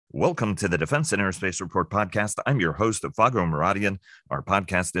Welcome to the Defense and Aerospace Report podcast. I'm your host, Vago Muradian. Our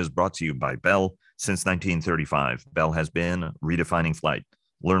podcast is brought to you by Bell. Since 1935, Bell has been redefining flight.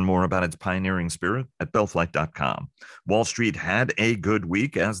 Learn more about its pioneering spirit at bellflight.com. Wall Street had a good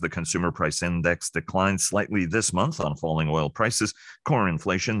week as the consumer price index declined slightly this month on falling oil prices. Core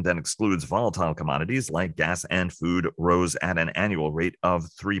inflation that excludes volatile commodities like gas and food rose at an annual rate of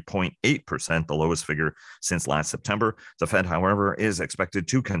 3.8%, the lowest figure since last September. The Fed, however, is expected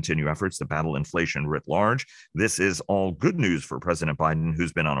to continue efforts to battle inflation writ large. This is all good news for President Biden,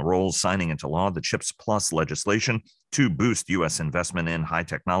 who's been on a roll, signing into law the CHIPS Plus legislation to boost U.S. investment in high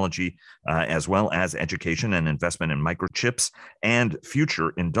technology, as well as education and investment in microchips and future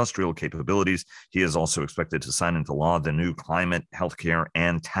industrial capabilities. He is also expected to sign into law the new climate, healthcare,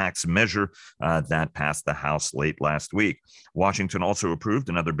 and tax measure that passed the House late last week. Washington also approved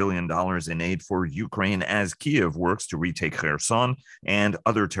another $1 billion in aid for Ukraine as Kyiv works to retake Kherson and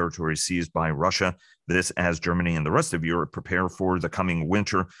other territories seized by Russia. This as Germany and the rest of Europe prepare for the coming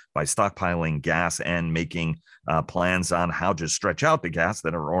winter by stockpiling gas and making plans on how to stretch out the gas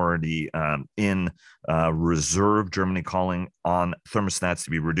that are already in reserve. Germany calling on thermostats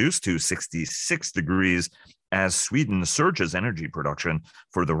to be reduced to 66 degrees as Sweden surges energy production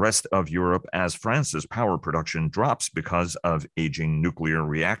for the rest of Europe as France's power production drops because of aging nuclear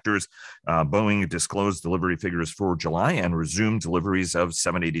reactors. Boeing disclosed delivery figures for July and resumed deliveries of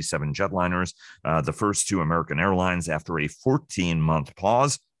 787 jetliners, the first to American Airlines after a 14-month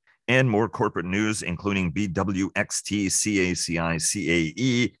pause. And more corporate news, including BWXT, CACI,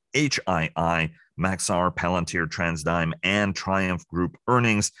 CAE, HII, Maxar, Palantir, TransDigm, and Triumph Group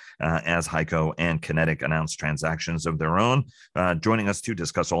earnings as HEICO and Kinetic announced transactions of their own. Joining us to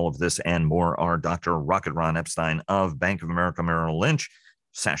discuss all of this and more are Dr. Rocket Ron Epstein of Bank of America Merrill Lynch,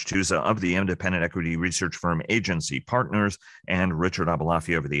 Sash Tusa of the independent equity research firm Agency Partners, and Richard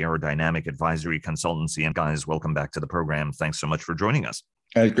Abalafi of the Aerodynamic Advisory Consultancy. And guys, welcome back to the program. Thanks so much for joining us.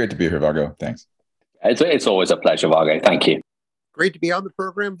 It's great to be here, Vago. Thanks. It's always a pleasure, Vago. Thank you. Great to be on the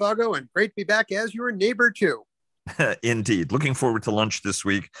program, Vago, and great to be back as your neighbor, too. Indeed. Looking forward to lunch this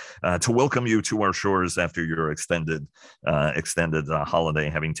week to welcome you to our shores after your extended holiday,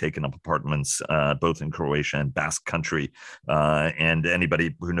 having taken up apartments both in Croatia and Basque Country. And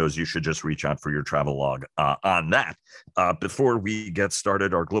anybody who knows, you should just reach out for your travel log on that. Before we get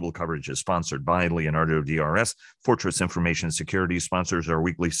started, our global coverage is sponsored by Leonardo DRS. Fortress Information Security sponsors our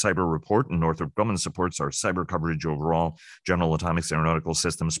weekly cyber report, and Northrop Grumman supports our cyber coverage overall. General Atomics Aeronautical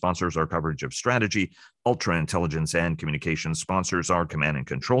Systems sponsors our coverage of strategy. Ultra Intelligence and Communications sponsors our command and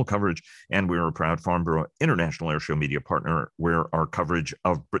control coverage, and we're a proud Farnborough International Airshow media partner, where our coverage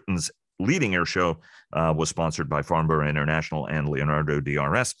of Britain's leading air show was sponsored by Farnborough International and Leonardo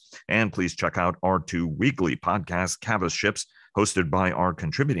DRS. And please check out our two weekly podcasts, Cavas Ships, hosted by our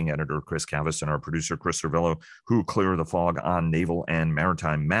contributing editor, Chris Cavas, and our producer, Chris Cervello, who clear the fog on naval and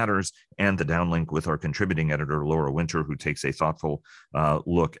maritime matters, and the downlink with our contributing editor, Laura Winter, who takes a thoughtful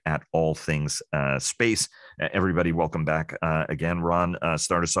look at all things space. Everybody, welcome back again. Ron,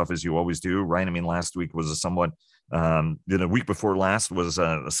 start us off as you always do, right? I mean, last week was a somewhat the week before last was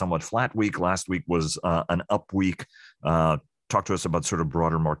a somewhat flat week. Last week was an up week. Talk to us about sort of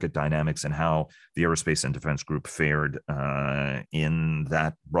broader market dynamics and how the Aerospace and Defense Group fared in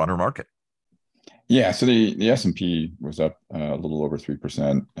that broader market. Yeah, so the S&P was up a little over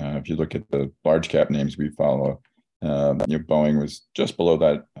 3%. If you look at the large cap names we follow, Boeing was just below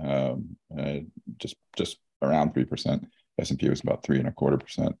that, just around 3%. S&P was about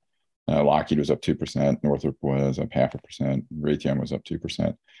 3.25%. Lockheed was up 2%. Northrop was up 0.5%. Raytheon was up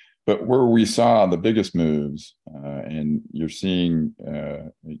 2%. But where we saw the biggest moves, and you're seeing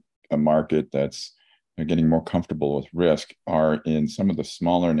a market that's getting more comfortable with risk, are in some of the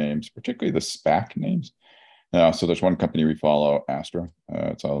smaller names, particularly the SPAC names. So there's one company we follow, Astra.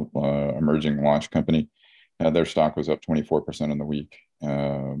 It's an emerging launch company. Their stock was up 24% in the week.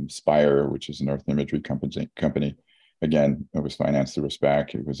 Spire, which is an Earth imagery company, again, it was financed through a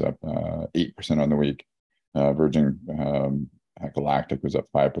SPAC. It was up 8% on the week. Virgin Galactic was up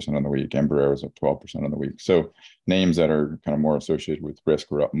 5% on the week. Embraer was up 12% on the week. So names that are kind of more associated with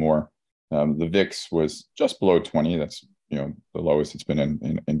risk were up more. The VIX was just below 20. That's the lowest it's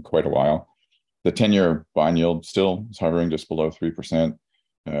been in quite a while. The 10-year bond yield still is hovering just below 3%.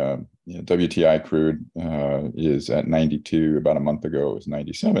 WTI crude is at 92. About a month ago, it was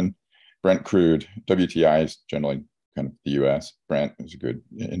 97. Brent crude, WTI is generally kind of the U.S. Brent is a good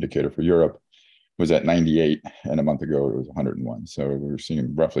indicator for Europe, was at 98, and a month ago it was 101. So we're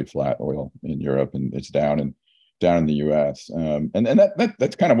seeing roughly flat oil in Europe, and it's down in the U.S. And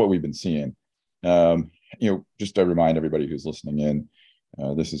that's kind of what we've been seeing. Just to remind everybody who's listening in,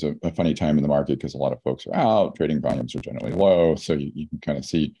 This is a funny time in the market because a lot of folks are out, trading volumes are generally low. So you can kind of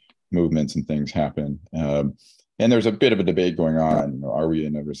see movements and things happen. And there's a bit of a debate going on. You know, are we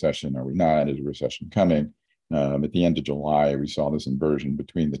in a recession? Are we not? Is a recession coming? At the end of July, we saw this inversion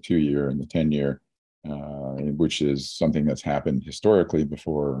between the 2-year and the 10-year, which is something that's happened historically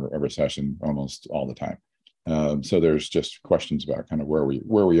before a recession almost all the time. So there's just questions about kind of where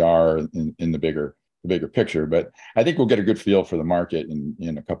we are in the bigger picture. But I think we'll get a good feel for the market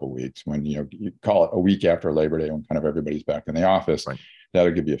in a couple of weeks when, you call it a week after Labor Day when kind of everybody's back in the office. Right.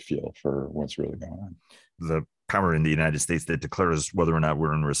 That'll give you a feel for what's really going on. The power in the United States that declares whether or not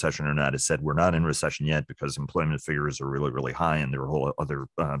we're in recession or not has said we're not in recession yet because employment figures are really, really high, and there are a whole other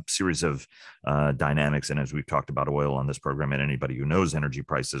series of dynamics. And as we've talked about oil on this program, and anybody who knows energy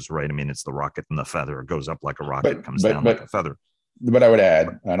prices, right? I mean, it's the rocket and the feather. It goes up like a rocket, comes down like a feather. But I would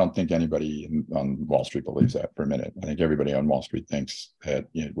add, I don't think anybody on Wall Street believes that for a minute. I think everybody on Wall Street thinks that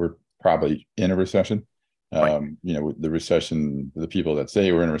we're probably in a recession. Right. The recession, the people that say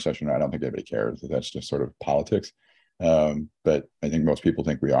we're in a recession, I don't think anybody cares. That's just sort of politics. But I think most people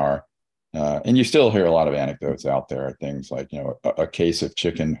think we are. And you still hear a lot of anecdotes out there, things like, a case of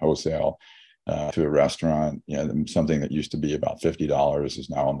chicken wholesale to a restaurant, something that used to be about $50 is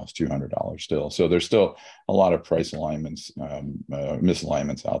now almost $200 still. So there's still a lot of price alignments,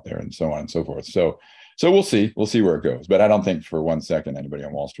 misalignments out there, and so on and so forth. So we'll see where it goes. But I don't think for 1 second anybody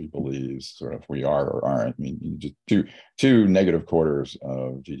on Wall Street believes sort of we are or aren't. I mean, just two negative quarters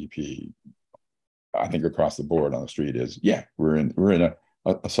of GDP, I think across the board on the street is, we're in a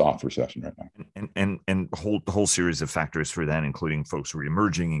soft recession right now. And whole series of factors for that, including folks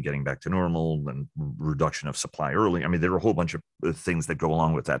reemerging and getting back to normal and reduction of supply early. I mean, there are a whole bunch of things that go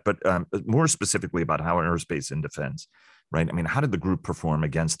along with that. But more specifically about how aerospace and defense, right? I mean, how did the group perform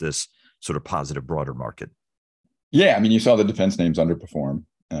against this sort of positive broader market? Yeah, I mean, you saw the defense names underperform.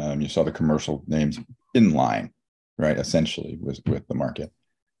 You saw the commercial names in line, right? Essentially, with the market,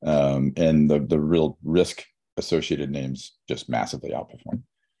 and the real risk associated names just massively outperform.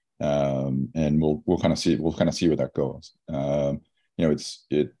 And we'll kind of see where that goes.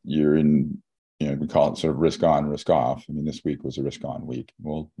 You're in, we call it sort of risk on, risk off. I mean, this week was a risk on week.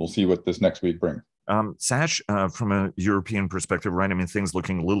 We'll see what this next week brings. Sash, from a European perspective, right? I mean, things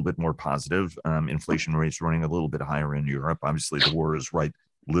looking a little bit more positive. Inflation rates running a little bit higher in Europe. Obviously, the war is right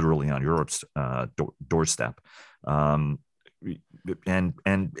literally on Europe's doorstep. And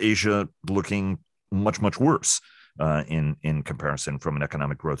Asia looking much worse in comparison from an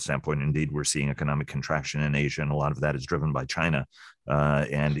economic growth standpoint. Indeed, we're seeing economic contraction in Asia, and a lot of that is driven by China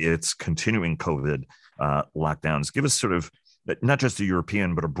and its continuing COVID lockdowns. Give us sort of not just a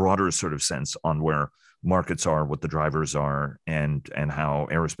European, but a broader sort of sense on where markets are, what the drivers are, and how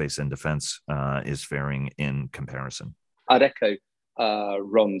aerospace and defense is faring in comparison. I'd echo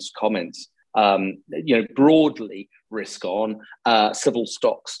Ron's comments. Broadly risk on, civil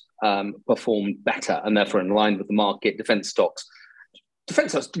stocks performed better and therefore in line with the market. Defense stocks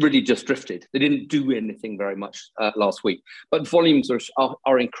really just drifted. They didn't do anything very much last week, but volumes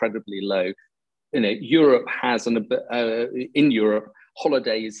are incredibly low. Europe has in Europe,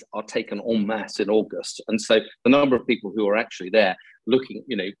 holidays are taken en masse in August, and so the number of people who are actually there looking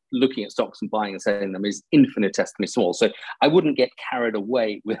at stocks and buying and selling them is infinitesimally small. So I wouldn't get carried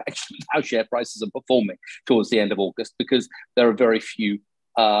away with actually how share prices are performing towards the end of August, because there are very few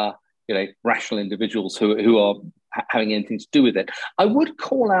rational individuals who are having anything to do with it. I would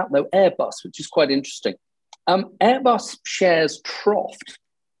call out though Airbus, which is quite interesting. Airbus shares troughed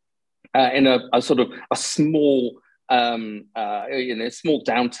in a sort of a small small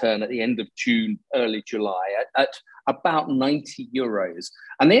downturn at the end of June, early July at about 90 euros.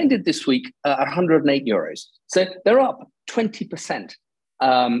 And they ended this week at 108 euros. So they're up 20%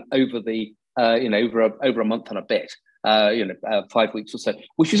 over a month and a bit, 5 weeks or so,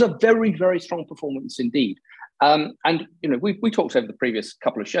 which is a very, very strong performance indeed. We talked over the previous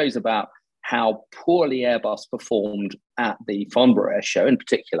couple of shows about how poorly Airbus performed at the Farnborough Air Show in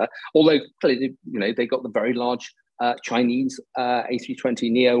particular, although clearly, they got the very large Chinese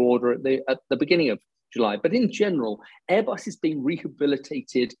A320neo order at the beginning of July. But in general, Airbus is being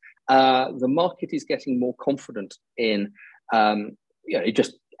rehabilitated. The market is getting more confident in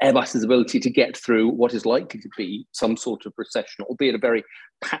just Airbus's ability to get through what is likely to be some sort of recession, albeit a very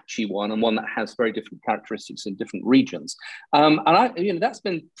patchy one, and one that has very different characteristics in different regions. That's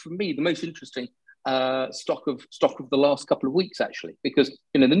been for me the most interesting stock of the last couple of weeks, actually, because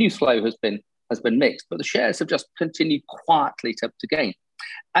the news flow has been mixed, but the shares have just continued quietly to gain.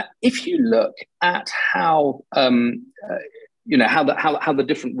 If you look at how how the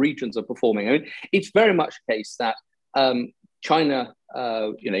different regions are performing, I mean, it's very much the case that China,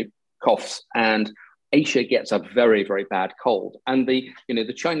 coughs, and Asia gets a very, very bad cold. And the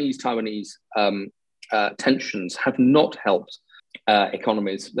Chinese-Taiwanese tensions have not helped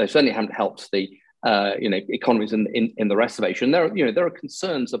economies. They certainly haven't helped the economies in the rest of Asia. And there are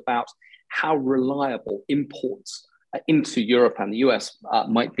concerns about how reliable imports into Europe and the US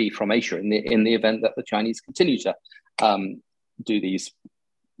might be from Asia in the event that the Chinese continue to do these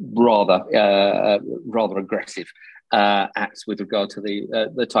rather aggressive acts with regard to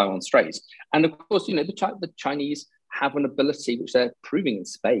the Taiwan Straits. And of course, the Chinese have an ability, which they're proving in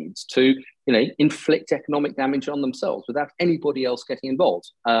spades, to inflict economic damage on themselves without anybody else getting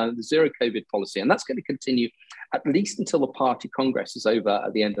involved. The zero COVID policy, and that's going to continue at least until the party congress is over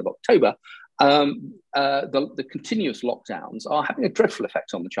at the end of October. The continuous lockdowns are having a dreadful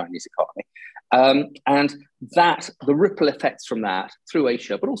effect on the Chinese economy, and that the ripple effects from that through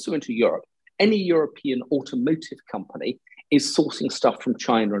Asia, but also into Europe. Any European automotive company is sourcing stuff from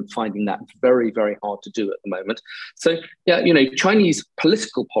China and finding that very, very hard to do at the moment. So, Chinese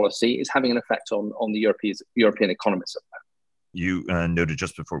political policy is having an effect on the European economies at the moment. You noted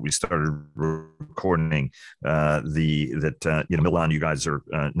just before we started recording Milan, you guys are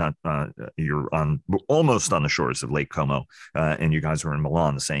you're almost on the shores of Lake Como, and you guys were in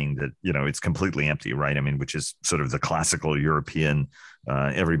Milan, saying that it's completely empty, right? I mean, which is sort of the classical European.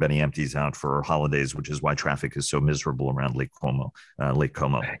 Everybody empties out for holidays, which is why traffic is so miserable around Lake Como.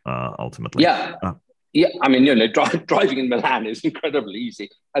 Ultimately, yeah. Yeah, I mean, driving in Milan is incredibly easy,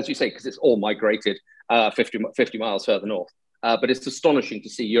 as you say, because it's all migrated 50 miles further north. But it's astonishing to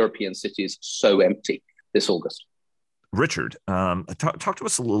see European cities so empty this August. Richard, talk to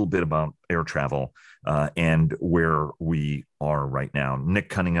us a little bit about air travel and where we are right now. Nick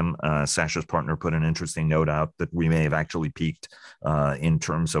Cunningham, Sasha's partner, put an interesting note out that we may have actually peaked in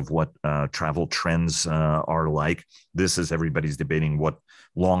terms of what travel trends are like. This is everybody's debating what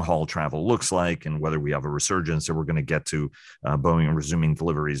long-haul travel looks like and whether we have a resurgence, or we're going to get to Boeing resuming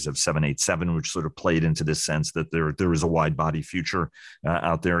deliveries of 787, which sort of played into this sense that there is a wide-body future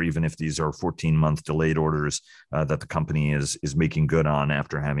out there, even if these are 14-month delayed orders that the company is making good on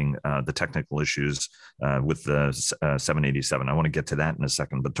after having the technical issues with the 787. I want to get to that in a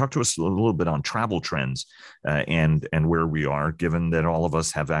second, but talk to us a little bit on travel trends and where we are, given that all of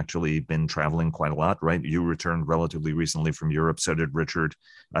us have actually been traveling quite a lot, right? You returned relatively recently from Europe, so did Richard.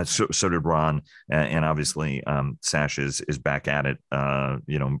 So did Ron, and obviously Sash is back at it,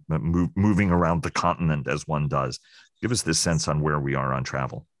 moving around the continent as one does. Give us this sense on where we are on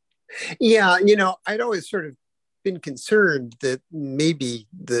travel. Yeah, I'd always sort of been concerned that maybe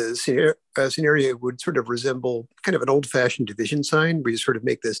the scenario would sort of resemble kind of an old-fashioned division sign, where you sort of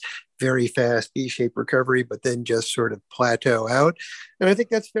make this very fast V-shaped recovery, but then just sort of plateau out. And I think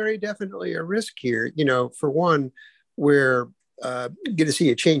that's very definitely a risk here. For one, where going to see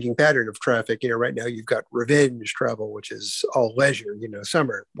a changing pattern of traffic. Right now you've got revenge travel, which is all leisure,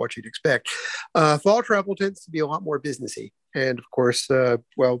 summer, what you'd expect. Fall travel tends to be a lot more businessy. And of course,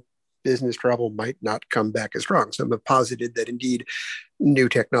 business travel might not come back as strong. Some have posited that indeed new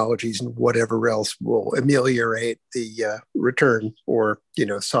technologies and whatever else will ameliorate the return or,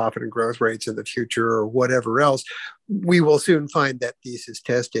 soften growth rates in the future or whatever else. We will soon find that thesis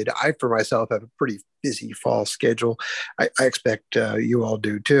tested. I, for myself, have a pretty busy fall schedule. I expect you all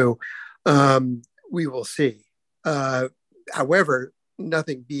do too. We will see. However,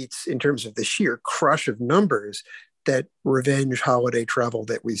 nothing beats, in terms of the sheer crush of numbers, that revenge holiday travel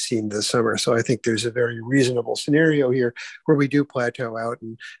that we've seen this summer. So I think there's a very reasonable scenario here where we do plateau out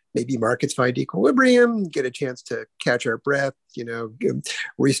and maybe markets find equilibrium, get a chance to catch our breath,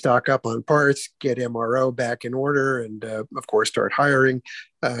 restock up on parts, get MRO back in order, and of course, start hiring.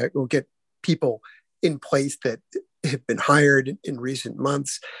 We'll get people in place that have been hired in recent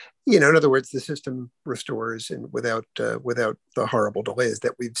months. In other words, the system restores, and without the horrible delays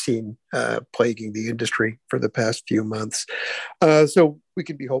that we've seen plaguing the industry for the past few months. So we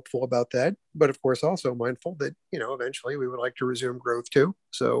can be hopeful about that, but of course also mindful that eventually we would like to resume growth too.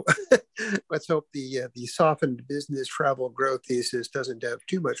 So let's hope the softened business travel growth thesis doesn't have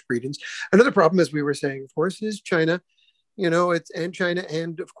too much credence. Another problem, as we were saying, of course, is China. It's China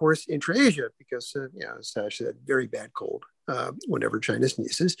and of course intra-Asia, because Sash said very bad cold whenever China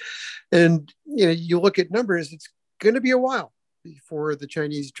sneezes. And you look at numbers, it's going to be a while before the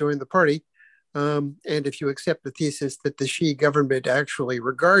Chinese join the party. And if you accept the thesis that the Xi government actually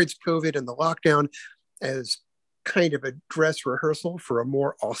regards COVID and the lockdown as kind of a dress rehearsal for a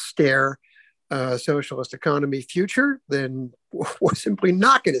more austere socialist economy future, then we're simply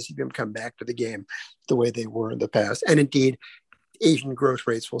not going to see them come back to the game the way they were in the past. And indeed, Asian growth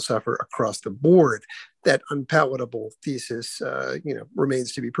rates will suffer across the board. That unpalatable thesis,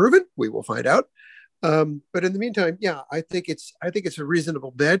 remains to be proven. We will find out. But in the meantime, yeah, I think it's a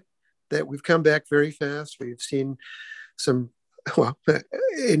reasonable bet that we've come back very fast. We've seen an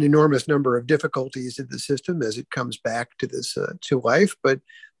enormous number of difficulties in the system as it comes back to this to life, but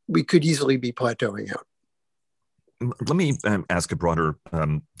we could easily be plateauing out. Let me ask a broader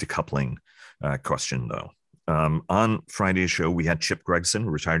decoupling question, though. On Friday's show, we had Chip Gregson,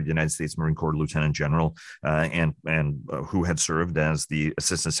 retired United States Marine Corps Lieutenant General, and who had served as the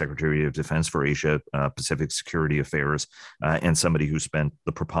Assistant Secretary of Defense for Asia Pacific Security Affairs, and somebody who spent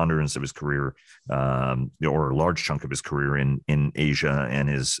the preponderance of his career, or a large chunk of his career in Asia, and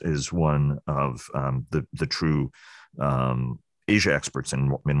is one of the true Asia experts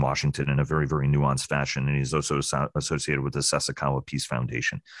in Washington in a very, very nuanced fashion. And he's also associated with the Sasakawa Peace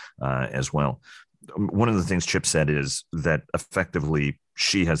Foundation as well. One of the things Chip said is that effectively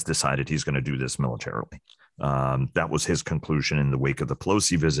Xi has decided he's going to do this militarily. That was his conclusion in the wake of the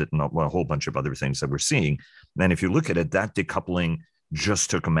Pelosi visit and a whole bunch of other things that we're seeing. And if you look at it, that decoupling just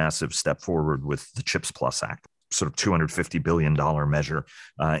took a massive step forward with the CHIPS Plus Act, sort of $250 billion measure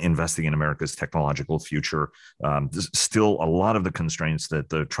investing in America's technological future. Still, a lot of the constraints that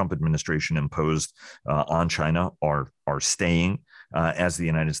the Trump administration imposed on China are staying as the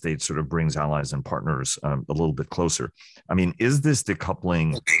United States sort of brings allies and partners a little bit closer. I mean, is this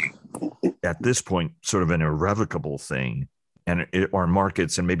decoupling at this point sort of an irrevocable thing? And are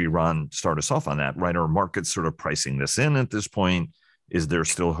markets, and maybe Ron, start us off on that, right? Are markets sort of pricing this in at this point? Is there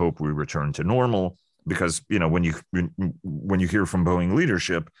still hope we return to normal? Because, when you hear from Boeing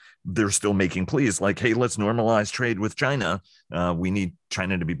leadership, they're still making pleas like, hey, let's normalize trade with China. We need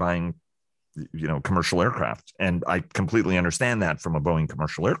China to be buying, commercial aircraft. And I completely understand that from a Boeing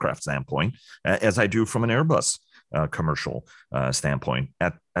commercial aircraft standpoint, as I do from an Airbus commercial standpoint.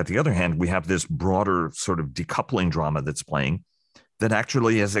 At the other hand, we have this broader sort of decoupling drama that's playing that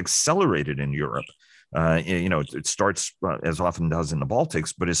actually has accelerated in Europe. It starts as often does in the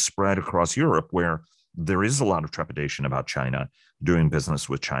Baltics, but is spread across Europe, where there is a lot of trepidation about China doing business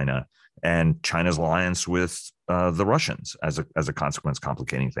with China and China's alliance with the Russians as a consequence,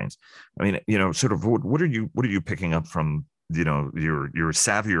 complicating things. I mean, sort of what are you picking up from your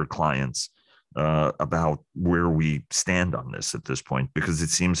savvier clients about where we stand on this at this point? Because it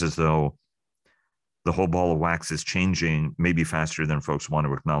seems as though the whole ball of wax is changing maybe faster than folks want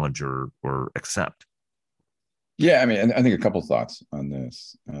to acknowledge or accept. Yeah, I mean, I think a couple thoughts on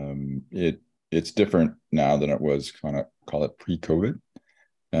this. It's different now than it was, kind of call it pre-COVID,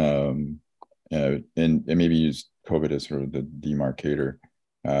 and maybe use COVID as sort of the demarcator.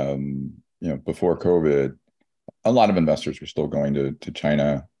 Before COVID, a lot of investors were still going to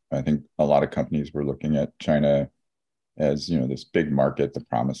China. I think a lot of companies were looking at China as this big market, the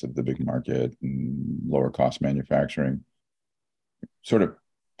promise of the big market and lower cost manufacturing. Sort of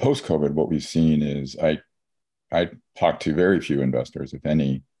post-COVID, what we've seen is I talked to very few investors, if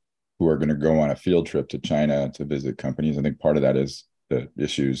any, who are going to go on a field trip to China to visit companies. I think part of that is the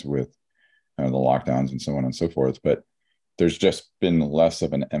issues with the lockdowns and so on and so forth, but there's just been less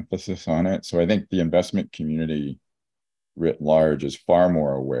of an emphasis on it. So I think the investment community writ large is far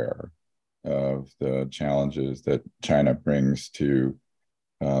more aware of the challenges that China brings to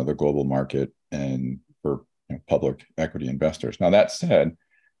the global market and for public equity investors. Now, that said,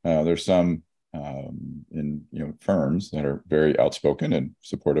 there's some firms that are very outspoken and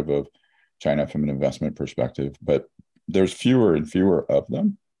supportive of China from an investment perspective, but there's fewer and fewer of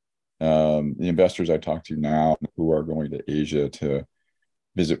them. The investors I talk to now who are going to Asia to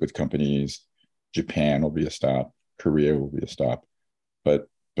visit with companies, Japan will be a stop, Korea will be a stop, but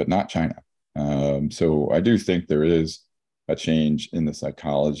not China. So I do think there is a change in the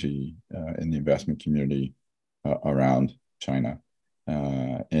psychology in the investment community around China.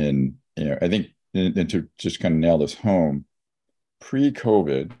 And I think, and to just kind of nail this home,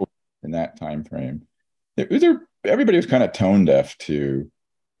 pre-COVID, in that time frame, everybody was kind of tone deaf to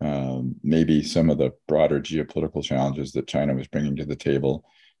maybe some of the broader geopolitical challenges that China was bringing to the table,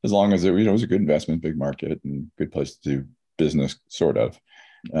 as long as it was a good investment, big market, and good place to do business, sort of.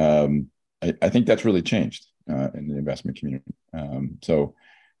 I think that's really changed in the investment community. So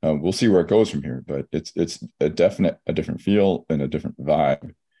we'll see where it goes from here, but it's a different feel and a different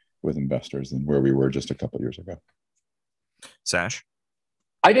vibe with investors than where we were just a couple of years ago. Sash?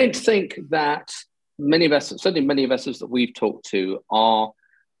 I don't think that many investors, certainly many investors that we've talked to, are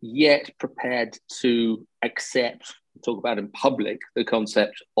yet prepared to accept, talk about in public, the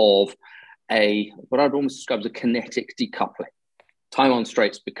concept of what I'd almost describe as a kinetic decoupling. Taiwan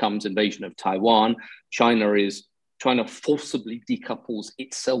Straits becomes invasion of Taiwan. China is China forcibly decouples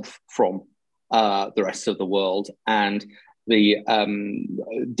itself from the rest of the world, and the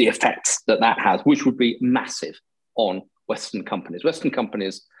effects that has, which would be massive on Western companies. Western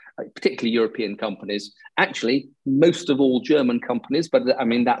companies, particularly European companies, actually most of all German companies, but I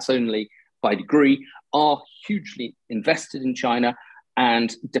mean that's only by degree, are hugely invested in China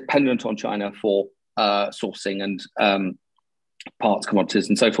and dependent on China for sourcing and parts, commodities,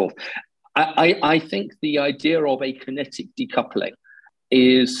 and so forth. I think the idea of a kinetic decoupling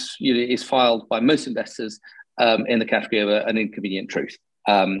is filed by most investors in the category of an inconvenient truth.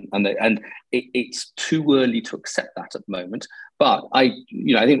 It's too early to accept that at the moment. But I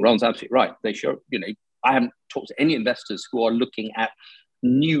think Ron's absolutely right. They should, I haven't talked to any investors who are looking at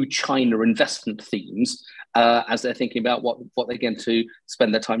new China investment themes as they're thinking about what they're going to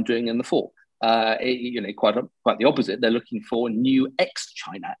spend their time doing in the fall. Quite the opposite. They're looking for new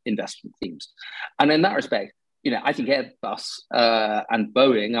ex-China investment themes, and in that respect, I think Airbus and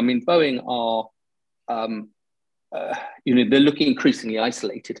Boeing. I mean, Boeing are, they're looking increasingly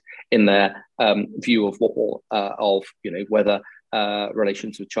isolated in their view of what will, whether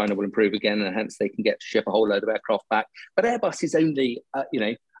relations with China will improve again, and hence they can get to ship a whole load of aircraft back. But Airbus is only,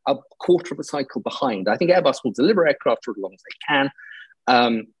 a quarter of a cycle behind. I think Airbus will deliver aircraft for as long as they can,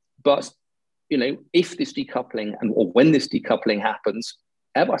 but if this decoupling or when this decoupling happens,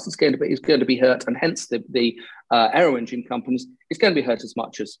 Airbus is going to be hurt, and hence the aero engine companies is going to be hurt as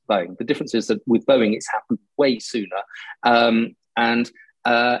much as Boeing. The difference is that with Boeing, it's happened way sooner, and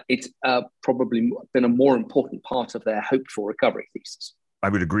it's probably been a more important part of their hoped-for recovery thesis. I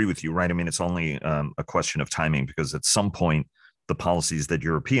would agree with you, right? I mean, it's only a question of timing, because at some point, the policies that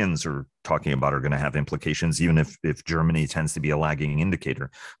Europeans are talking about are going to have implications, even if Germany tends to be a lagging indicator.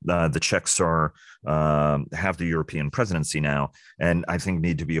 The Czechs have the European presidency now, and I think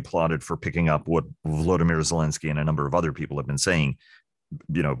need to be applauded for picking up what Volodymyr Zelensky and a number of other people have been saying.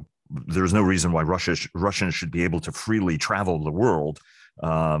 There's no reason why Russians should be able to freely travel the world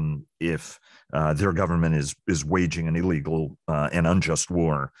if their government is waging an illegal and unjust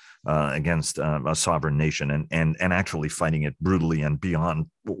war against a sovereign nation and actually fighting it brutally and beyond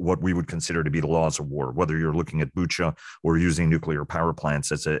what we would consider to be the laws of war, whether you're looking at Bucha or using nuclear power plants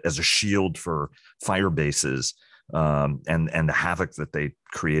as a shield for fire bases and the havoc that they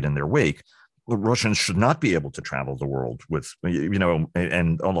create in their wake. Russians should not be able to travel the world with,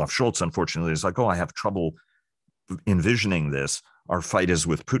 and Olaf Scholz, unfortunately, is like, I have trouble envisioning this. Our fight is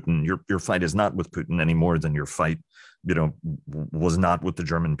with Putin. Your fight is not with Putin any more than your fight, was not with the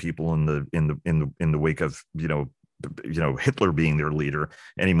German people in the wake of Hitler being their leader,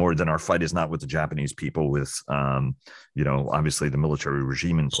 any more than our fight is not with the Japanese people with obviously the military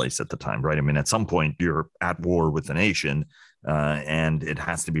regime in place at the time, right? I mean, at some point you're at war with the nation, and it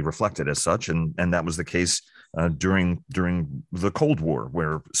has to be reflected as such, and that was the case during the Cold War,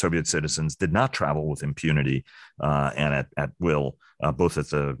 where Soviet citizens did not travel with impunity and at will, both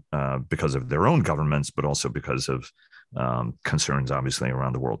because of their own governments, but also because of concerns, obviously,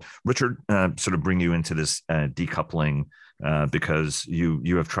 around the world. Richard, sort of bring you into this decoupling because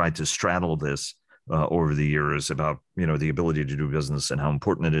you have tried to straddle this over the years about the ability to do business and how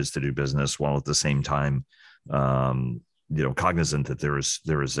important it is to do business, while at the same time cognizant that there is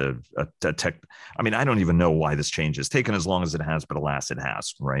a tech. I mean, I don't even know why this change has taken as long as it has, but alas, it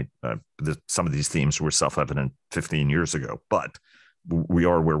has, right? Some of these themes were self-evident 15 years ago, but we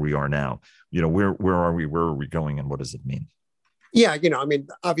are where we are now. Where are we? Where are we going? And what does it mean? Yeah, I mean,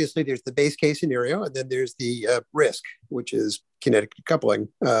 obviously there's the base case scenario, and then there's the risk, which is kinetic decoupling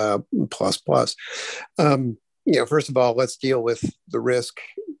plus. First of all, let's deal with the risk.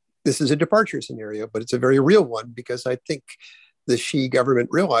 This is a departure scenario, but it's a very real one, because I think the Xi government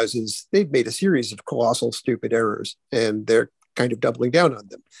realizes they've made a series of colossal, stupid errors, and they're kind of doubling down on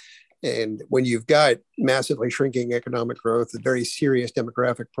them. And when you've got massively shrinking economic growth, a very serious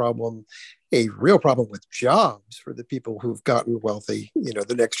demographic problem, a real problem with jobs for the people who've gotten wealthy,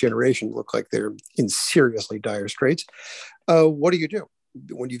 the next generation look like they're in seriously dire straits. What do you do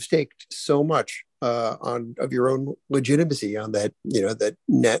when you've staked so much of your own legitimacy on that,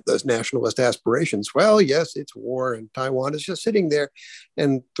 those nationalist aspirations? Well, yes, it's war, and Taiwan is just sitting there,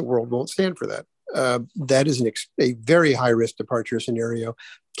 and the world won't stand for that. That is a very high risk departure scenario.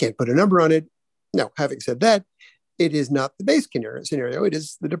 Can't put a number on it. Now, having said that, it is not the base scenario. It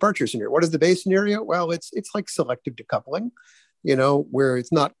is the departure scenario. What is the base scenario? Well, it's like selective decoupling, where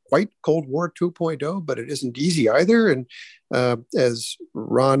it's not quite Cold War 2.0, but it isn't easy either. And as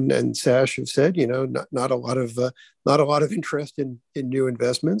Ron and Sash have said, not a lot of interest in new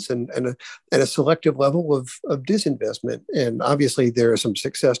investments, and a selective level of disinvestment. And obviously, there are some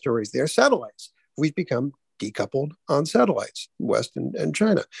success stories there. Satellites. We've become decoupled on satellites, West and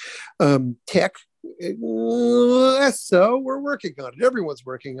China. Tech, so we're working on it. Everyone's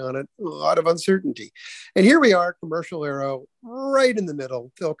working on it. A lot of uncertainty. And here we are, commercial aero, right in the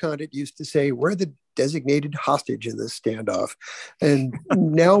middle. Phil Condit used to say, we're the designated hostage in this standoff. And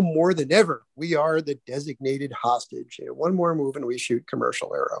now more than ever, we are the designated hostage. One more move and we shoot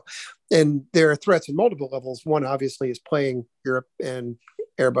commercial aero. And there are threats at multiple levels. One obviously is playing Europe and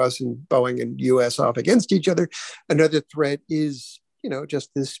Airbus and Boeing and US off against each other. Another threat is, just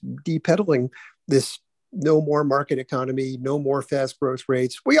this depedaling, this no more market economy, no more fast growth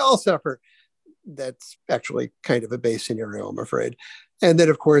rates. We all suffer. That's actually kind of a base scenario, I'm afraid. And then,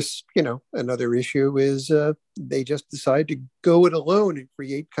 of course, another issue is they just decide to go it alone and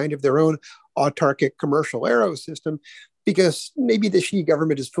create kind of their own autarkic commercial aero system because maybe the Xi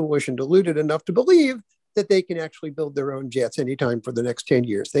government is foolish and deluded enough to believe that they can actually build their own jets anytime for the next 10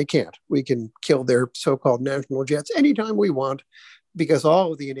 years. They can't. We can kill their so-called national jets anytime we want because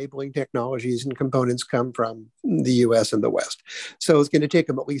all of the enabling technologies and components come from the US and the West. So it's going to take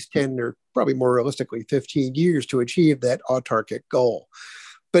them at least 10 or probably more realistically 15 years to achieve that autarkic goal.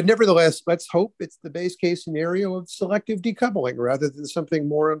 But nevertheless, let's hope it's the base case scenario of selective decoupling rather than something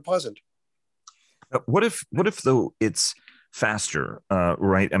more unpleasant. What if though it's faster,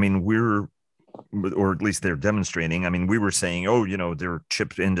 right? I mean, or at least they're demonstrating. I mean, we were saying, their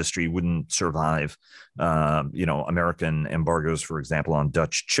chip industry wouldn't survive, American embargoes, for example, on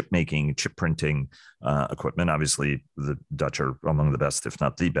Dutch chip making, chip printing equipment. Obviously, the Dutch are among the best, if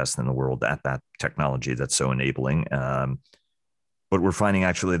not the best in the world at that technology that's so enabling. But we're finding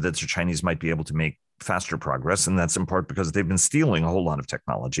actually that the Chinese might be able to make faster progress. And that's in part because they've been stealing a whole lot of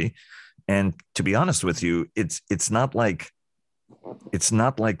technology. And to be honest with you, it's not like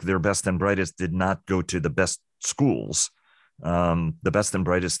their best and brightest did not go to the best schools. The best and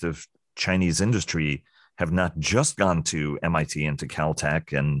brightest of Chinese industry have not just gone to MIT and to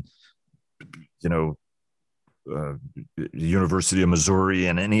Caltech and, University of Missouri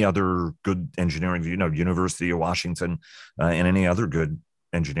and any other good engineering, University of Washington and any other good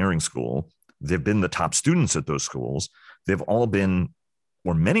engineering school. They've been the top students at those schools. They've all been,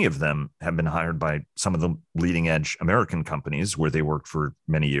 or many of them have been hired by some of the leading edge American companies where they worked for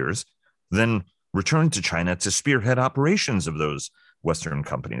many years, then returned to China to spearhead operations of those Western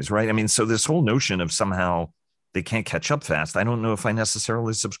companies, right? I mean, so this whole notion of somehow they can't catch up fast, I don't know if I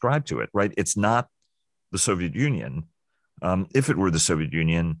necessarily subscribe to it, right? It's not the Soviet Union. If it were the Soviet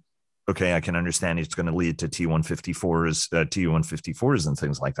Union, okay, I can understand it's going to lead to T-154s, Tu-154s and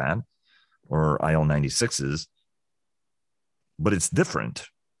things like that, or IL-96s. But it's different,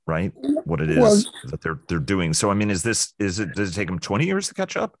 right? What it is that they're doing. So, I mean, does it take them 20 years to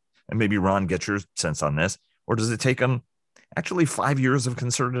catch up? And maybe Ron, get your sense on this, or does it take them actually 5 years of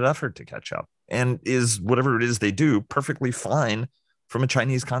concerted effort to catch up? And is whatever it is they do perfectly fine from a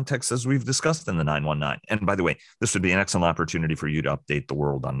Chinese context, as we've discussed in the 919? And by the way, this would be an excellent opportunity for you to update the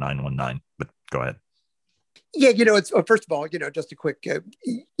world on 919, but go ahead. Yeah, it's first of all, just a quick,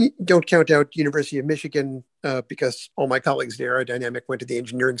 don't count out University of Michigan because all my colleagues there, Aerodynamic, went to the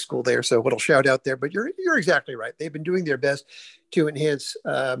engineering school there. So a little shout out there, but you're exactly right. They've been doing their best to enhance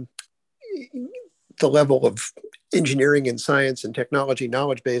the level of engineering and science and technology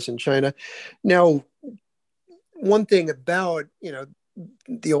knowledge base in China. Now, one thing about,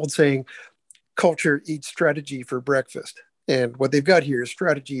 the old saying, culture eats strategy for breakfast. And what they've got here is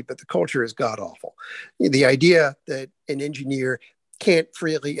strategy, but the culture is god awful. The idea that an engineer can't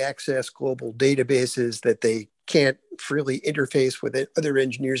freely access global databases, that they can't freely interface with other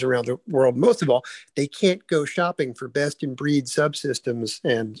engineers around the world. Most of all, they can't go shopping for best in breed subsystems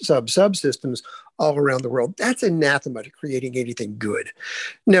and subsystems all around the world. That's anathema to creating anything good.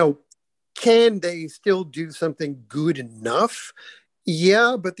 Now, can they still do something good enough?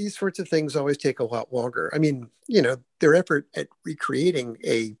 Yeah, but these sorts of things always take a lot longer. I mean, their effort at recreating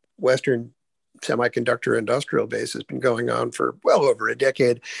a Western semiconductor industrial base has been going on for well over a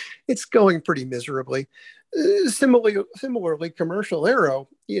decade. It's going pretty miserably. Similarly, commercial aero,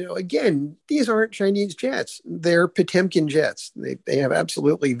 again, these aren't Chinese jets. They're Potemkin jets. They have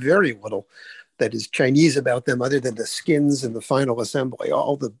absolutely very little that is Chinese about them other than the skins and the final assembly.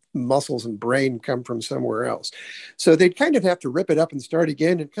 All the muscles and brain come from somewhere else. So they'd kind of have to rip it up and start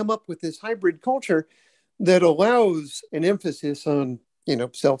again and come up with this hybrid culture that allows an emphasis on,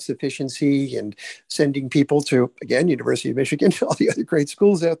 self-sufficiency and sending people to, again, University of Michigan, all the other great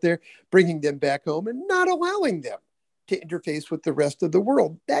schools out there, bringing them back home and not allowing them to interface with the rest of the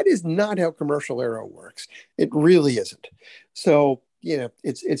world. That is not how commercial aero works. It really isn't. So,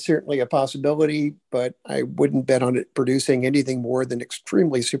 it's certainly a possibility, but I wouldn't bet on it producing anything more than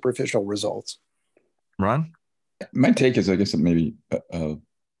extremely superficial results. Ron? My take is, I guess, it maybe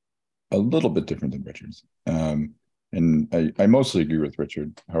a little bit different than Richard's. And I mostly agree with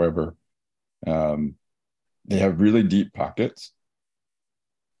Richard. However, they have really deep pockets,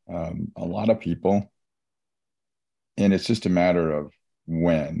 a lot of people, and it's just a matter of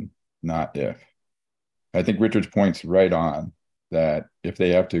when, not if. I think Richard's point's right on that if they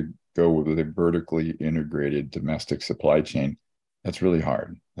have to go with a vertically integrated domestic supply chain, that's really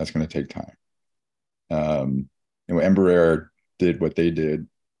hard. That's going to take time. Embraer did what they did,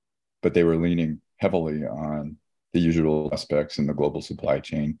 but they were leaning heavily on the usual aspects in the global supply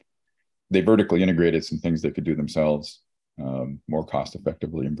chain. They vertically integrated some things they could do themselves more cost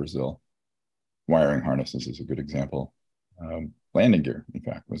effectively in Brazil. Wiring harnesses is a good example. Landing gear, in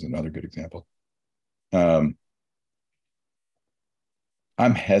fact, was another good example. I'm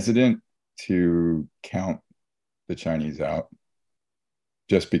hesitant to count the Chinese out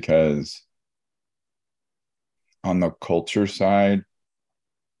just because on the culture side,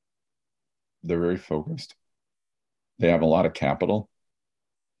 they're very focused. They have a lot of capital.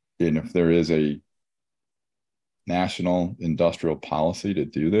 And if there is a national industrial policy to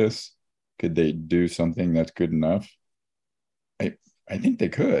do this, could they do something that's good enough? I think they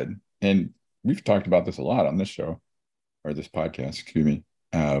could. And we've talked about this a lot on this show, or this podcast, excuse me.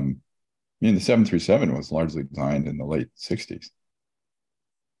 The 737 was largely designed in the late 60s.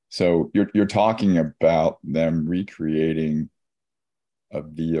 So you're talking about them recreating a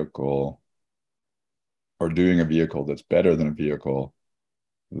vehicle or doing a vehicle that's better than a vehicle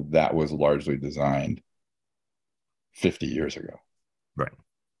that was largely designed 50 years ago. Right.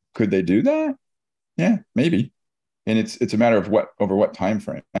 Could they do that? Yeah, maybe. And it's a matter of over what time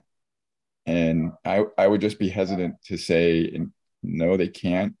frame. And I would just be hesitant to say no, they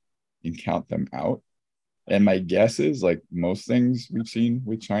can't, and count them out. And my guess is, like most things we've seen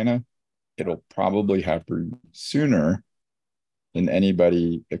with China, it'll probably happen sooner than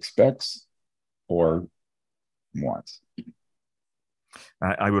anybody expects or wants.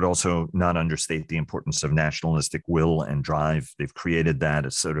 I would also not understate the importance of nationalistic will and drive. They've created that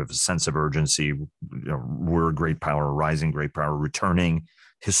as sort of a sense of urgency. We're a great power, rising great power, returning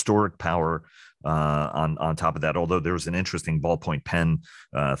historic power. On top of that, although there was an interesting ballpoint pen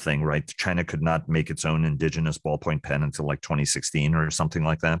thing, right? China could not make its own indigenous ballpoint pen until like 2016 or something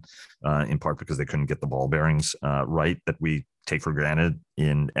like that, in part because they couldn't get the ball bearings right that we take for granted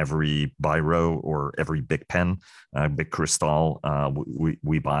in every biro or every Bic pen, Bic Cristal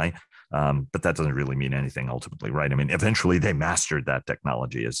we buy. But that doesn't really mean anything ultimately, right? I mean, eventually they mastered that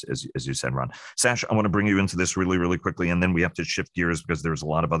technology, as you said, Ron. Sash, I want to bring you into this really, really quickly, and then we have to shift gears because there's a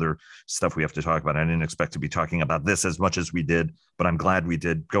lot of other stuff we have to talk about. I didn't expect to be talking about this as much as we did, but I'm glad we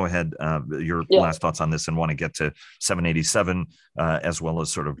did. Go ahead, your last thoughts on this, and want to get to 787 as well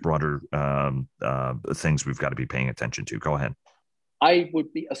as sort of broader things we've got to be paying attention to. Go ahead. I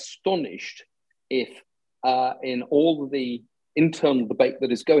would be astonished if in all of the internal debate that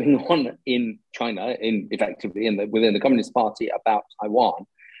is going on in China, within the Communist Party about Taiwan,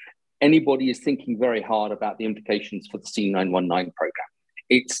 anybody is thinking very hard about the implications for the C919 program.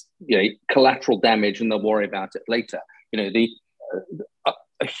 It's collateral damage, and they'll worry about it later.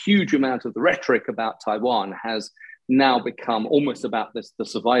 A huge amount of the rhetoric about Taiwan has now become almost about the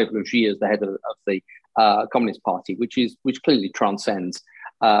survival of Xi as the head of the Communist Party, which clearly transcends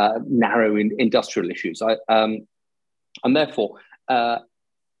narrow industrial issues. And therefore, the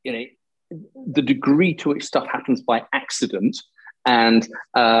degree to which stuff happens by accident and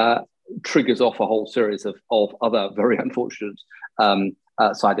triggers off a whole series of other very unfortunate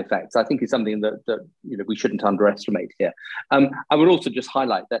side effects, I think is something that we shouldn't underestimate here. I would also just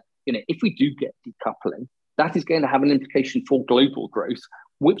highlight that if we do get decoupling, that is going to have an implication for global growth,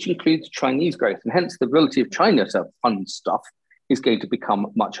 which includes Chinese growth, and hence the ability of China to fund stuff is going to become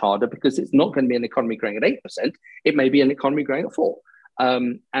much harder because it's not going to be an economy growing at 8%. It may be an economy growing at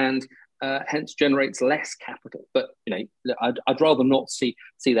 4%, and hence generates less capital. But I'd rather not see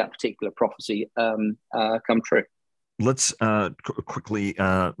that particular prophecy come true. Let's quickly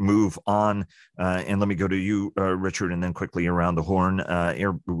move on, and let me go to you, Richard, and then quickly around the horn.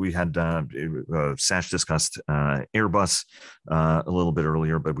 We had Sash discussed Airbus a little bit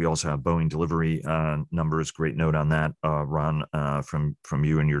earlier, but we also have Boeing delivery numbers. Great note on that, Ron, from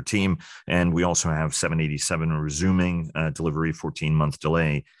you and your team. And we also have 787 resuming delivery, 14-month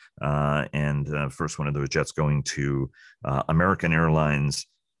delay, and first one of those jets going to American Airlines.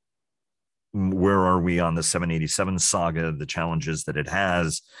 Where are we on the 787 saga, the challenges that it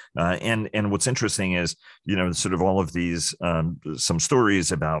has? And what's interesting is, sort of all of these, some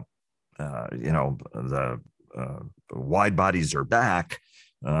stories about, the wide bodies are back,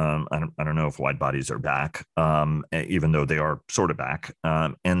 I don't know if wide bodies are back, even though they are sort of back.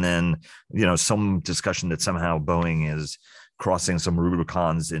 And then, some discussion that somehow Boeing is crossing some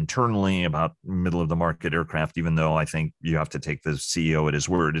Rubicons internally about middle of the market aircraft, even though I think you have to take the CEO at his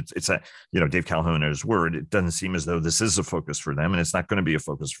word. It's Dave Calhoun at his word. It doesn't seem as though this is a focus for them, and it's not going to be a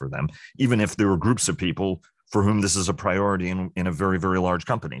focus for them, even if there are groups of people for whom this is a priority in a very, very large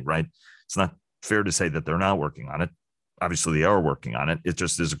company, right? It's not fair to say that they're not working on it. Obviously, they are working on it. It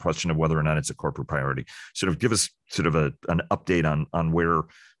just is a question of whether or not it's a corporate priority. Sort of give us sort of an update on where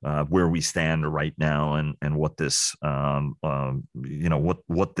we stand right now and what this what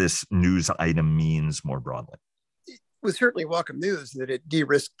this news item means more broadly. It was certainly welcome news that it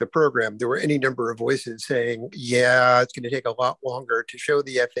de-risked the program. There were any number of voices saying, yeah, it's going to take a lot longer to show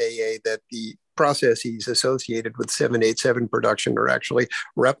the FAA that the processes associated with 787 production are actually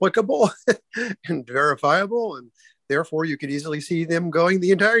replicable and verifiable, and therefore you could easily see them going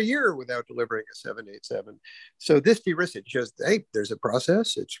the entire year without delivering a 787. So this de-risk it shows, hey, there's a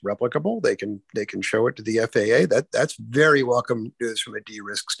process, it's replicable, they can show it to the FAA. That's very welcome news from a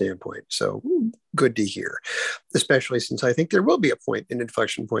de-risk standpoint. So good to hear, especially since I think there will be an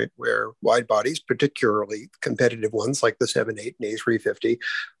inflection point where wide bodies, particularly competitive ones like the 78 and A350,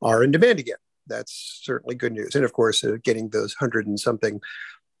 are in demand again. That's certainly good news. And of course, getting those 100 and something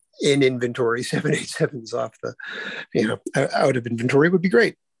in inventory 787s off out of inventory would be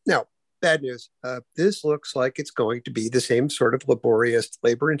great. Now, bad news. This looks like it's going to be the same sort of laborious,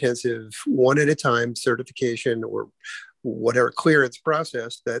 labor-intensive, one at a time certification or whatever clearance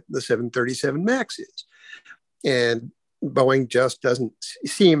process that the 737 MAX is. And Boeing just doesn't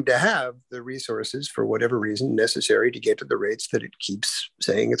seem to have the resources, for whatever reason, necessary to get to the rates that it keeps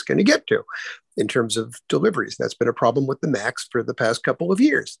saying it's going to get to in terms of deliveries. That's been a problem with the MAX for the past couple of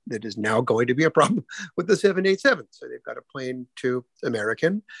years. That is now going to be a problem with the 787. So they've got a plane to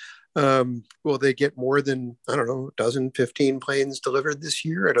American. Will they get more than, I don't know, a dozen, 15 planes delivered this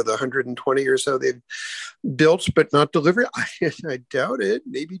year out of the 120 or so they've built but not delivered? I doubt it.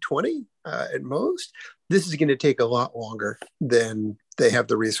 Maybe 20 at most. This is going to take a lot longer than they have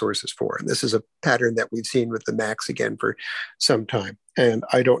the resources for. And this is a pattern that we've seen with the MAX again for some time. And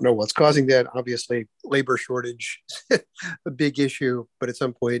I don't know what's causing that. Obviously, labor shortage, a big issue, but at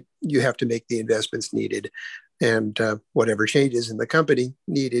some point you have to make the investments needed and whatever changes in the company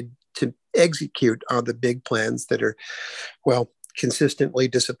needed to execute on the big plans that are, well, consistently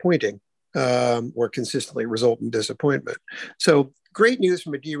disappointing or consistently result in disappointment. So great news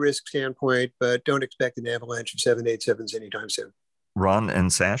from a de-risk standpoint, but don't expect an avalanche of 787s anytime soon. Ron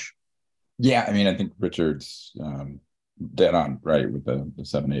and Sash? Yeah, I mean, I think Richard's dead on right with the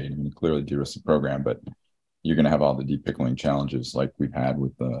 78. I mean, clearly de-risk the program, but you're going to have all the depickling challenges like we've had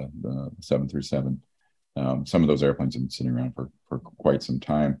with the 737. Some of those airplanes have been sitting around for quite some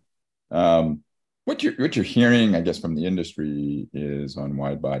time. What you're hearing, I guess, from the industry is on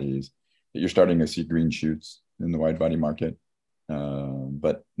wide bodies that you're starting to see green shoots in the wide body market,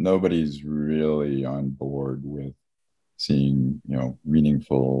 but nobody's really on board with seeing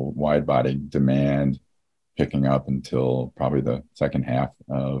meaningful wide body demand picking up until probably the second half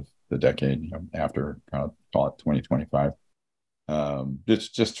of the decade, after call it 2025.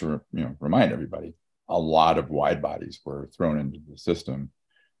 Just to remind everybody, a lot of wide bodies were thrown into the system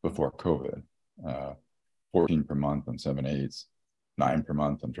before COVID. 14 per month on 787s, 9 per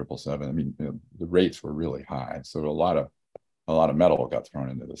month on 777. I mean, the rates were really high, so a lot of metal got thrown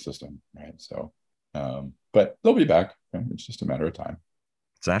into the system, right? So, but they'll be back. Right? It's just a matter of time.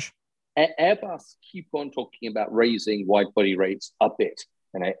 Sash? Airbus keep on talking about raising wide body rates a bit.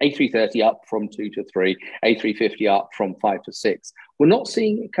 A330 up from 2 to 3, A350 up from 5 to 6. We're not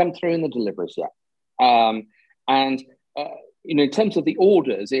seeing it come through in the deliveries yet. In terms of the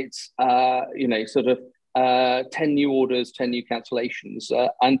orders, it's sort of 10 new orders, 10 new cancellations,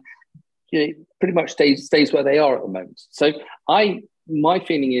 and pretty much stays where they are at the moment. So my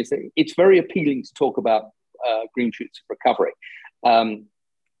feeling is that it's very appealing to talk about green shoots of recovery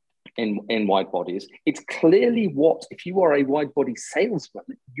in wide bodies. It's clearly what, if you are a wide body salesman,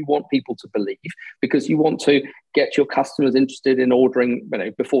 you want people to believe, because you want to get your customers interested in ordering,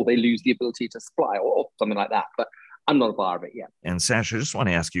 before they lose the ability to supply or something like that. But I'm not a buyer of it yet. And Sash, I just want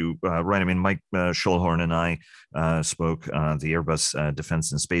to ask you, right? I mean, Mike Schulhorn and I spoke, the Airbus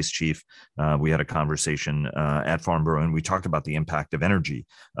Defense and Space Chief. We had a conversation at Farnborough, and we talked about the impact of energy,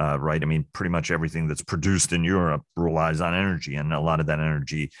 right? I mean, pretty much everything that's produced in Europe relies on energy, and a lot of that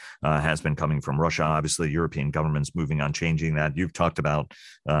energy has been coming from Russia. Obviously, European governments moving on changing that. You've talked about,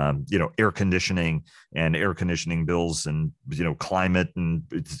 air conditioning and air conditioning bills, and climate, and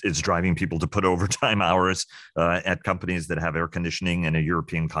it's driving people to put overtime hours at at companies that have air conditioning in a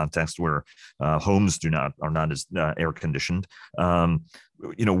European context where homes are not as air conditioned.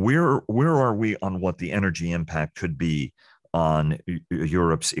 Where are we on what the energy impact could be on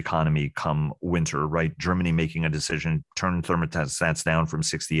Europe's economy come winter, right? Germany making a decision, turn thermostats down from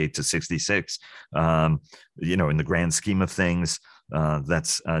 68 to 66. In the grand scheme of things,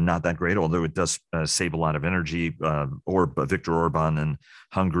 that's not that great, although it does save a lot of energy. Viktor Orban in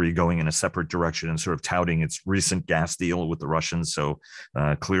Hungary going in a separate direction and sort of touting its recent gas deal with the Russians. So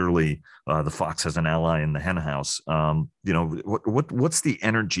clearly the fox has an ally in the hen house. What's the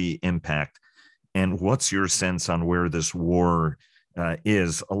energy impact? And what's your sense on where this war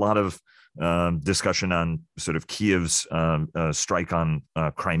is? A lot of discussion on sort of Kiev's strike on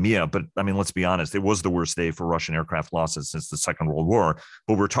Crimea. But I mean, let's be honest, it was the worst day for Russian aircraft losses since the Second World War.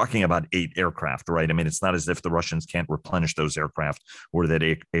 But we're talking about 8 aircraft, right? I mean, it's not as if the Russians can't replenish those aircraft or that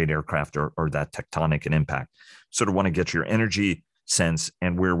 8 aircraft are that tectonic in impact. Sort of want to get your energy sense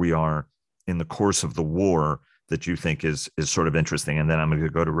and where we are in the course of the war that you think is sort of interesting. And then I'm going to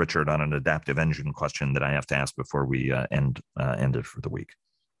go to Richard on an adaptive engine question that I have to ask before we end it for the week.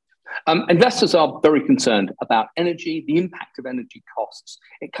 Investors are very concerned about energy, the impact of energy costs.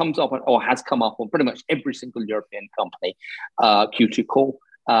 It comes up or has come up on pretty much every single European company Q2 call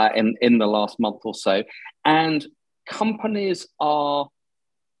in the last month or so. And companies are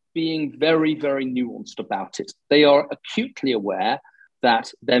being very, very nuanced about it. They are acutely aware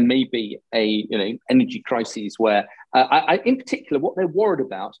that there may be a energy crisis where, in particular, what they're worried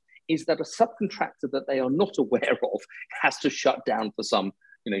about is that a subcontractor that they are not aware of has to shut down for some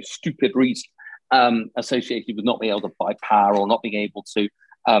stupid reason associated with not being able to buy power or not being able to,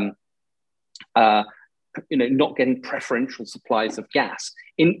 not getting preferential supplies of gas.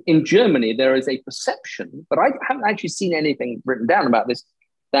 In Germany, there is a perception, but I haven't actually seen anything written down about this,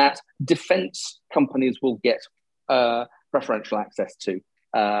 that defense companies will get preferential access to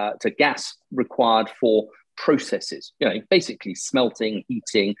gas required for processes, basically smelting,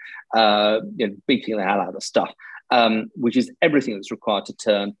 heating, beating the hell out of stuff, which is everything that's required to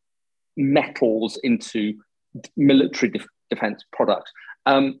turn metals into military defense products.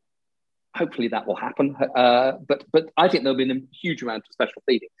 Hopefully that will happen, but I think there'll be a huge amount of special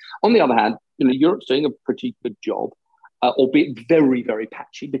feeding. On the other hand, Europe's doing a pretty good job. Albeit very, very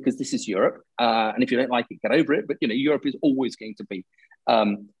patchy, because this is Europe. And if you don't like it, get over it. But, Europe is always going to be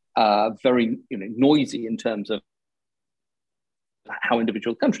very, noisy in terms of how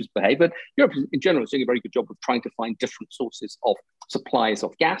individual countries behave. But Europe in general is doing a very good job of trying to find different sources of supplies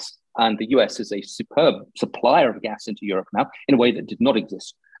of gas. And the US is a superb supplier of gas into Europe now in a way that did not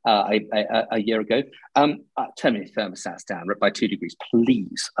exist a year ago. Turn the thermostats down by 2 degrees,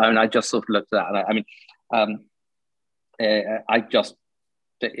 please. I mean, I just sort of looked at that. It's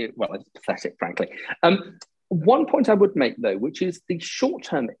pathetic, frankly. One point I would make, though, which is in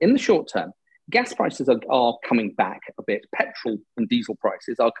the short term, gas prices are coming back a bit. Petrol and diesel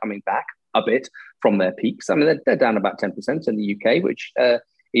prices are coming back a bit from their peaks. I mean, they're down about 10% in the UK, which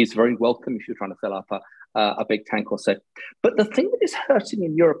is very welcome if you're trying to fill up a big tank or so. But the thing that is hurting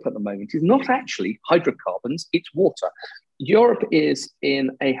in Europe at the moment is not actually hydrocarbons, it's water. Europe is in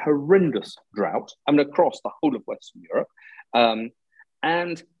a horrendous drought, across the whole of Western Europe,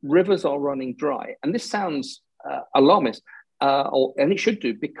 and rivers are running dry. And this sounds alarmist, and it should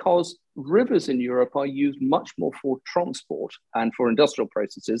do, because rivers in Europe are used much more for transport and for industrial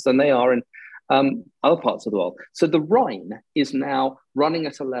processes than they are in other parts of the world. So the Rhine is now running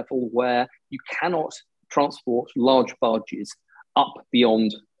at a level where you cannot transport large barges up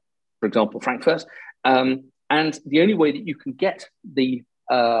beyond, for example, Frankfurt. And the only way that you can get the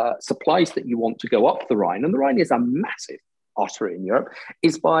supplies that you want to go up the Rhine, and the Rhine is a massive artery in Europe,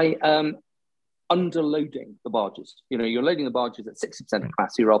 is by underloading the barges. You're loading the barges at 60%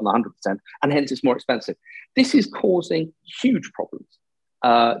 capacity rather than 100%, and hence it's more expensive. This is causing huge problems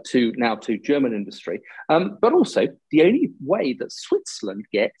to German industry. But also, the only way that Switzerland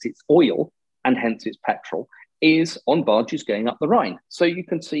gets its oil, and hence its petrol, is on barges going up the Rhine. So you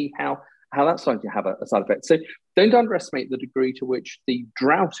can see how that's starting to have a side effect. So don't underestimate the degree to which the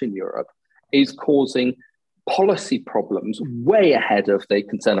drought in Europe is causing policy problems way ahead of the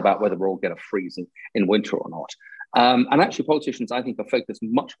concern about whether we're all going to freeze in winter or not. And actually, politicians, I think, are focused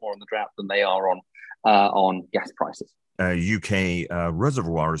much more on the drought than they are on gas prices. UK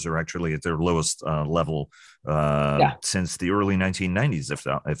reservoirs are actually at their lowest level since the early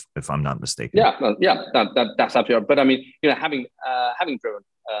 1990s, if I'm not mistaken. That's absolutely right. But I mean, having driven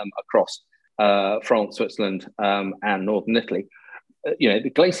across France, Switzerland, and northern Italy,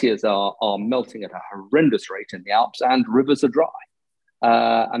 the glaciers are melting at a horrendous rate in the Alps, and rivers are dry.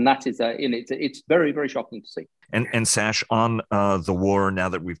 And that is, it's very, very shocking to see. And Sash, on the war, now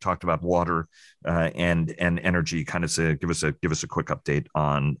that we've talked about water and energy, kind of give us a quick update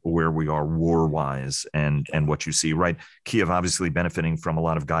on where we are war-wise and what you see. Right, Kiev obviously benefiting from a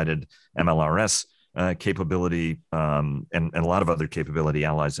lot of guided MLRS capability and a lot of other capability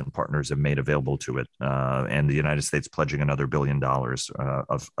allies and partners have made available to it, and the United States pledging another $1 billion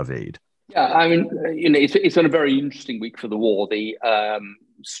of aid. Yeah, I mean, it's been a very interesting week for the war. The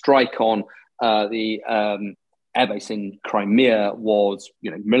strike on the airbase in Crimea was,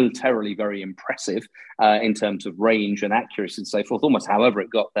 militarily very impressive in terms of range and accuracy and so forth. Almost, however, it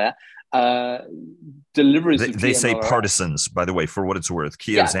got there. Deliveries. They say partisans, by the way, for what it's worth.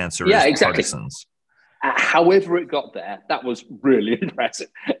 Kiev's answer is exactly. Partisans. However, it got there, that was really impressive.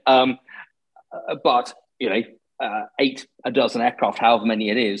 But a dozen aircraft, however many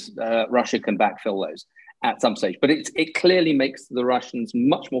it is, Russia can backfill those at some stage. But it clearly makes the Russians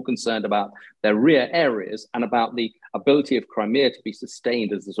much more concerned about their rear areas and about the ability of Crimea to be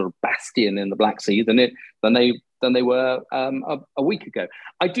sustained as a sort of bastion in the Black Sea than they were a week ago.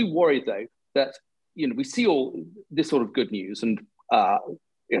 I do worry, though, that we see all this sort of good news, and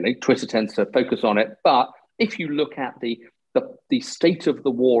Twitter tends to focus on it. But if you look at the state of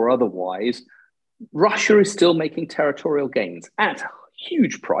the war otherwise, Russia is still making territorial gains at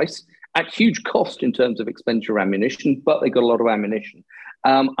huge price, at huge cost in terms of expenditure of ammunition, but they got a lot of ammunition.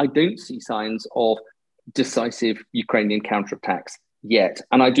 I don't see signs of decisive Ukrainian counterattacks yet.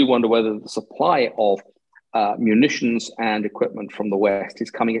 And I do wonder whether the supply of munitions and equipment from the West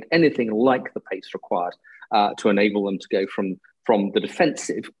is coming at anything like the pace required to enable them to go from the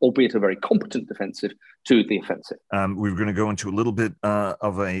defensive, albeit a very competent defensive, to the offensive. We're going to go into a little bit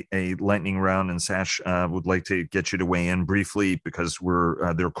of a lightning round, and Sash would like to get you to weigh in briefly because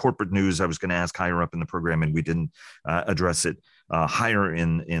there are corporate news I was going to ask higher up in the program, and we didn't address it higher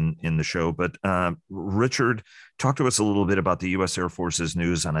in the show. But Richard, talk to us a little bit about the U.S. Air Force's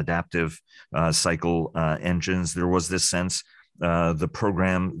news on adaptive cycle engines. There was this sense the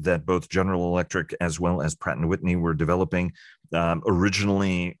program that both General Electric as well as Pratt & Whitney were developing.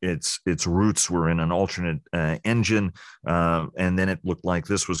 Originally, its roots were in an alternate engine, and then it looked like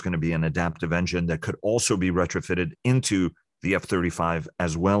this was going to be an adaptive engine that could also be retrofitted into the F-35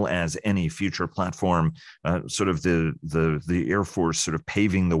 as well as any future platform. Sort of the Air Force sort of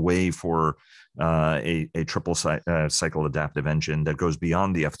paving the way for a triple cycle adaptive engine that goes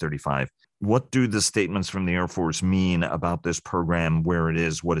beyond the F-35. What do the statements from the Air Force mean about this program, where it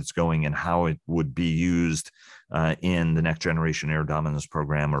is, what it's going, and how it would be used in the Next Generation Air Dominance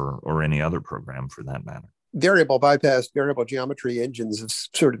program or any other program for that matter? Variable bypass, variable geometry engines have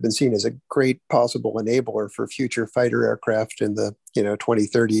sort of been seen as a great possible enabler for future fighter aircraft in the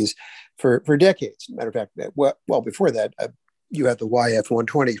 2030s for decades. Matter of fact, well before that, you had the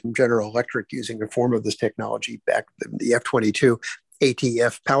YF-120 from General Electric using a form of this technology back in the F-22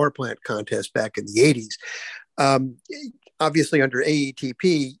 ATF power plant contest back in the 80s. Obviously, under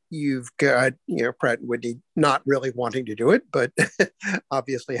AETP, you've got Pratt & Whitney not really wanting to do it, but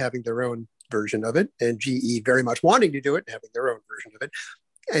obviously having their own version of it, and GE very much wanting to do it and having their own version of it.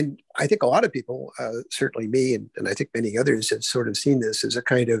 And I think a lot of people, certainly me, and I think many others, have sort of seen this as a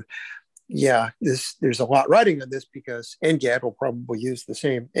kind of, there's a lot riding on this because NGAD will probably use the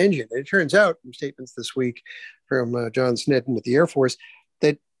same engine. And it turns out from statements this week from John Snedden at the Air Force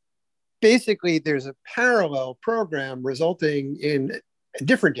that basically there's a parallel program resulting in a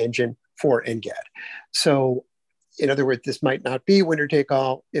different engine for NGAD. So in other words, this might not be winner take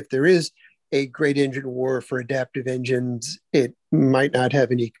all. If there is a great engine war for adaptive engines, it might not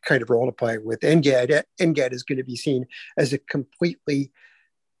have any kind of role to play with NGAD. NGAD is going to be seen as a completely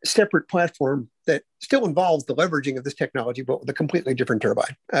separate platform that still involves the leveraging of this technology, but with a completely different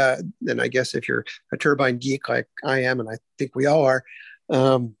turbine. And I guess if you're a turbine geek like I am, and I think we all are,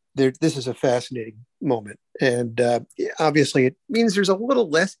 this is a fascinating moment. And obviously it means there's a little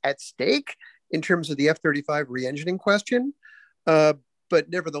less at stake in terms of the F-35 re-engining question. But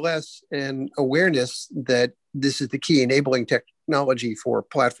nevertheless, an awareness that this is the key enabling technology for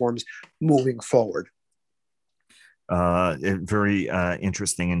platforms moving forward. Very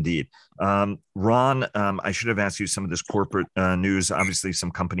interesting indeed. Ron, I should have asked you some of this corporate news. Obviously,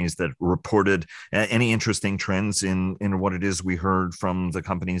 some companies that reported. Any interesting trends in what it is we heard from the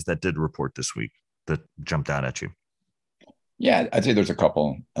companies that did report this week that jumped out at you? Yeah, I'd say there's a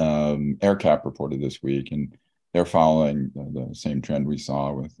couple. AerCap reported this week, and they're following the same trend we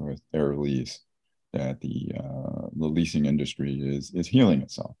saw with Air Lease, that the leasing industry is healing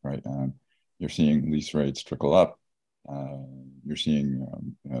itself, right? You're seeing lease rates trickle up. You're seeing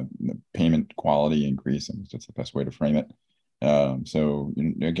the payment quality increase, and that's the best way to frame it. So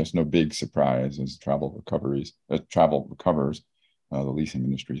I guess no big surprise as travel recovers, the leasing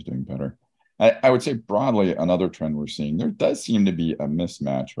industry is doing better. I would say broadly, another trend we're seeing, there does seem to be a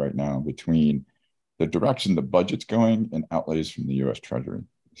mismatch right now between the direction the budget's going and outlays from the U.S. Treasury.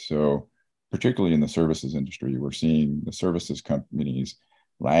 So particularly in the services industry, we're seeing the services companies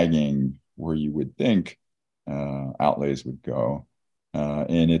lagging where you would think outlays would go.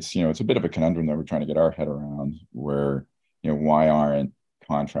 And it's a bit of a conundrum that we're trying to get our head around, where why aren't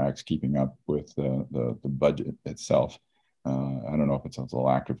contracts keeping up with the budget itself? I don't know if it's a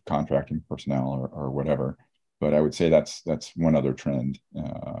lack of contracting personnel or whatever, but I would say that's one other trend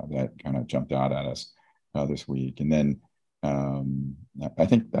that kind of jumped out at us this week. And then I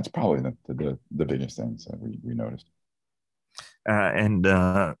think that's probably the biggest things that we noticed. And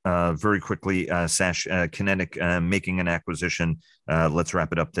very quickly, Sash, Kinetic making an acquisition. Let's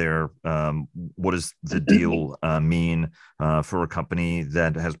wrap it up there. What does the deal mean for a company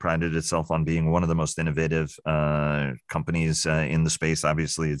that has prided itself on being one of the most innovative companies in the space?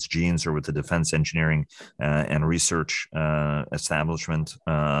 Obviously, it's genes, or with the defense engineering and research establishment.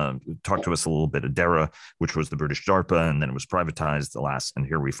 Talk to us a little bit of DARA, which was the British DARPA, and then it was privatized, alas, and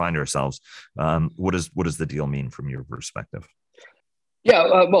here we find ourselves. What does the deal mean from your perspective?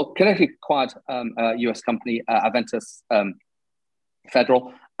 Yeah, well, Kinetic acquired a US company, Aventus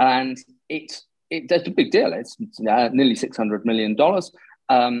Federal, and it's a big deal. It's nearly $600 million,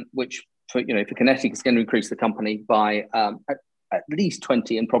 which for Kinetic is going to increase the company by at least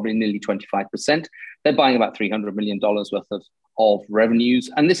 20 and probably nearly 25%. They're buying about $300 million worth of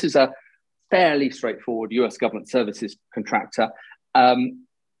revenues, and this is a fairly straightforward US government services contractor.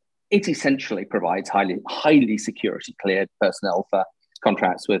 It essentially provides highly security cleared personnel for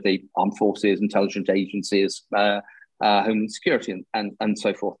contracts with the armed forces, intelligence agencies, Homeland Security, and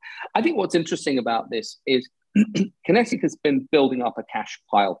so forth. I think what's interesting about this is Kinetic has been building up a cash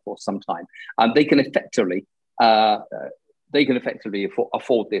pile for some time. They can effectively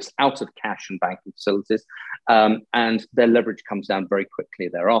afford this out of cash and banking facilities, and their leverage comes down very quickly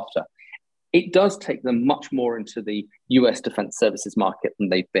thereafter. It does take them much more into the US defense services market than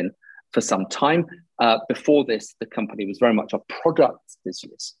they've been for some time. Before this, the company was very much a products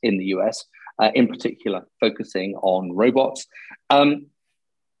business in the US, in particular, focusing on robots. The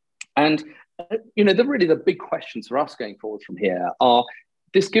big questions for us going forward from here are,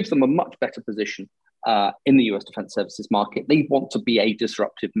 this gives them a much better position in the US defense services market. They want to be a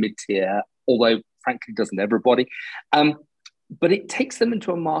disruptive mid-tier, although frankly, doesn't everybody. But it takes them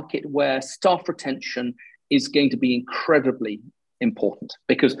into a market where staff retention is going to be incredibly important,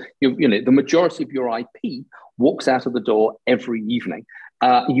 because the majority of your IP walks out of the door every evening.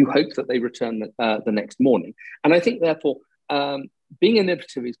 You hope that they return the next morning, and I think therefore being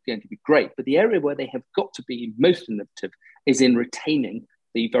innovative is going to be great. But the area where they have got to be most innovative is in retaining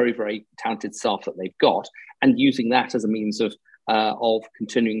the very, very talented staff that they've got, and using that as a means of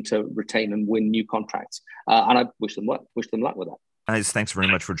continuing to retain and win new contracts. And I wish them luck with that. Guys, thanks very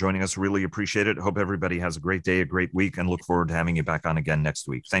much for joining us. Really appreciate it. Hope everybody has a great day, a great week, and look forward to having you back on again next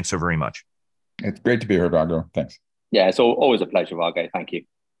week. Thanks so very much. It's great to be here, Vago. Thanks. Yeah, it's always a pleasure, Vago. Thank you.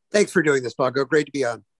 Thanks for doing this, Vago. Great to be on.